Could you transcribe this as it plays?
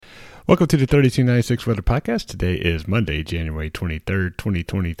Welcome to the 3296 Weather Podcast. Today is Monday, January 23rd,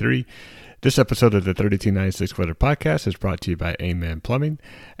 2023. This episode of the 3296 Weather Podcast is brought to you by Amen Plumbing.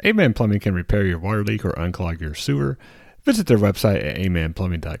 Amen Plumbing can repair your water leak or unclog your sewer. Visit their website at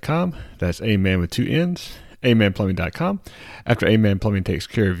amenplumbing.com. That's Amen with two N's, amenplumbing.com. After Amen Plumbing takes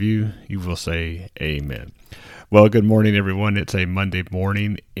care of you, you will say Amen. Well, good morning, everyone. It's a Monday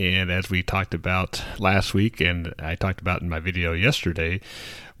morning, and as we talked about last week, and I talked about in my video yesterday,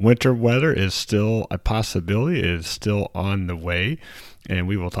 winter weather is still a possibility. It is still on the way, and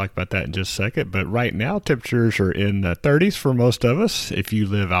we will talk about that in just a second. But right now, temperatures are in the 30s for most of us. If you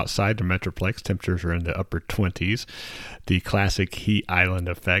live outside the Metroplex, temperatures are in the upper 20s, the classic heat island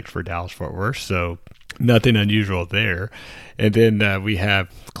effect for Dallas-Fort Worth. So nothing unusual there. And then we have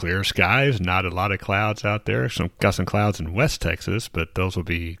clear skies, not a lot of clouds out there. Got some clouds in West Texas, but those will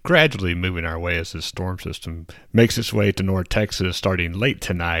be gradually moving our way as this storm system makes its way to North Texas starting late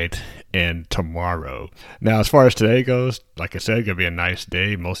tonight and tomorrow. Now, as far as today goes, like I said, it's going to be a nice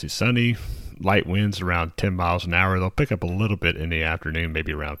day, mostly sunny. Light winds around 10 miles an hour. They'll pick up a little bit in the afternoon,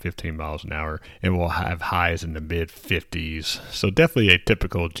 maybe around 15 miles an hour, and we'll have highs in the mid-50s. So definitely a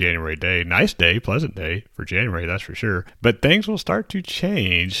typical January day. Nice day, pleasant day for January, that's for sure. But things will start to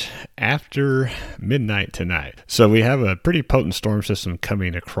change after midnight tonight. So we have a pretty potent storm system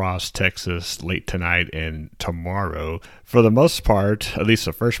coming across Texas late tonight and tomorrow. For the most part, at least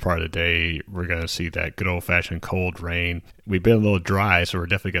the first part of the day, we're going to see that good old-fashioned cold rain. We've been a little dry, so we're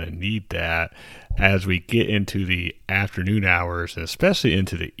definitely going to need that as we get into the afternoon hours, and especially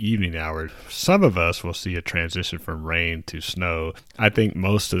into the evening hours. Some of us will see a transition from rain to snow. I think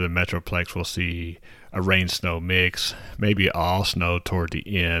most of the Metroplex will see a rain-snow mix, maybe all snow toward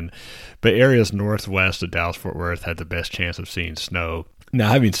the end. But areas northwest of Dallas-Fort Worth had the best chance of seeing snow. Now,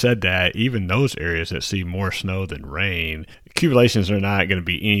 having said that, even those areas that see more snow than rain, accumulations are not going to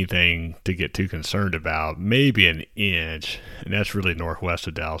be anything to get too concerned about. Maybe an inch, and that's really northwest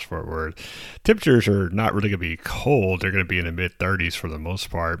of Dallas-Fort Worth. Temperatures are not really going to be cold. They're going to be in the mid-30s for the most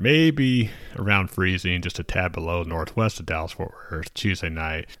part, maybe around freezing, just a tad below northwest of Dallas-Fort Worth Tuesday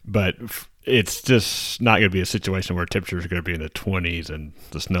night. But it's just not going to be a situation where temperatures are going to be in the 20s and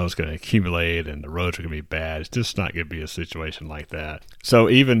the snow is going to accumulate and the roads are going to be bad. It's just not going to be a situation like that. So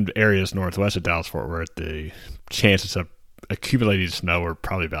even areas northwest of Dallas-Fort Worth, the chances of accumulating snow are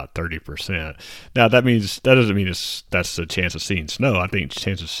probably about 30%. Now that doesn't mean that's the chance of seeing snow. I think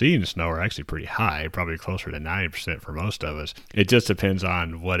chances of seeing snow are actually pretty high, probably closer to 90% for most of us. It just depends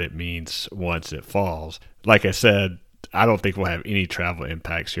on what it means once it falls. Like I said, I don't think we'll have any travel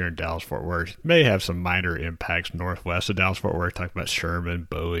impacts here in Dallas-Fort Worth. May have some minor impacts northwest of Dallas-Fort Worth, talking about Sherman,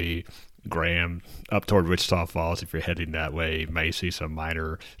 Bowie, Graham, up toward Wichita Falls. If you're heading that way, you may see some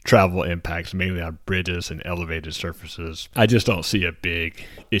minor travel impacts, mainly on bridges and elevated surfaces. I just don't see a big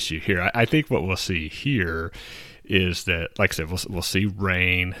issue here. I think what we'll see here is that, like I said, we'll see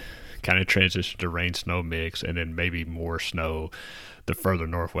rain, kind of transition to rain-snow mix, and then maybe more snow the further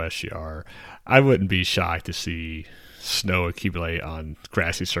northwest you are. I wouldn't be shocked to see snow accumulate on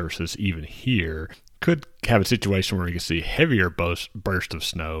grassy surfaces even here. Could have a situation where we can see heavier burst of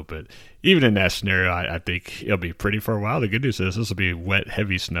snow, but even in that scenario, I think it'll be pretty for a while. The good news is this will be wet,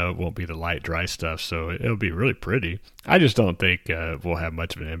 heavy snow. It won't be the light, dry stuff, so it'll be really pretty. I just don't think we'll have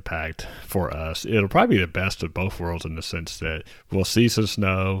much of an impact for us. It'll probably be the best of both worlds in the sense that we'll see some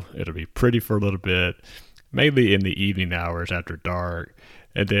snow. It'll be pretty for a little bit, mainly in the evening hours after dark.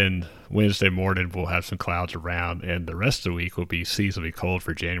 And then Wednesday morning, we'll have some clouds around, and the rest of the week will be seasonally cold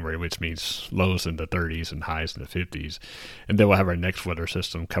for January, which means lows in the 30s and highs in the 50s. And then we'll have our next winter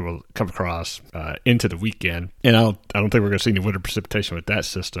system come across into the weekend. And I don't think we're going to see any winter precipitation with that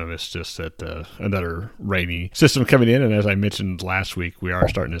system. It's just that another rainy system coming in. And as I mentioned last week, we are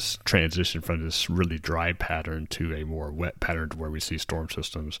starting to transition from this really dry pattern to a more wet pattern to where we see storm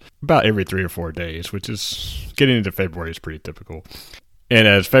systems about every 3 or 4 days, which is getting into February is pretty typical. And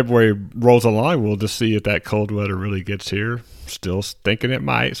as February rolls along, we'll just see if that cold weather really gets here. Still thinking it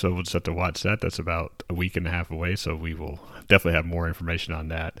might, so we'll just have to watch that. That's about a week and a half away, so we will definitely have more information on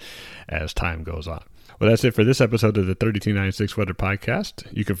that as time goes on. Well, that's it for this episode of the 3296 Weather Podcast.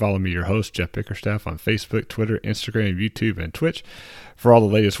 You can follow me, your host, Jeff Bickerstaff, on Facebook, Twitter, Instagram, YouTube, and Twitch for all the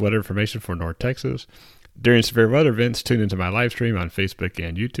latest weather information for North Texas. During severe weather events, tune into my live stream on Facebook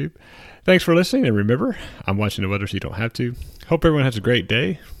and YouTube. Thanks for listening, and remember, I'm watching the weather so you don't have to. Hope everyone has a great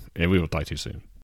day, and we will talk to you soon.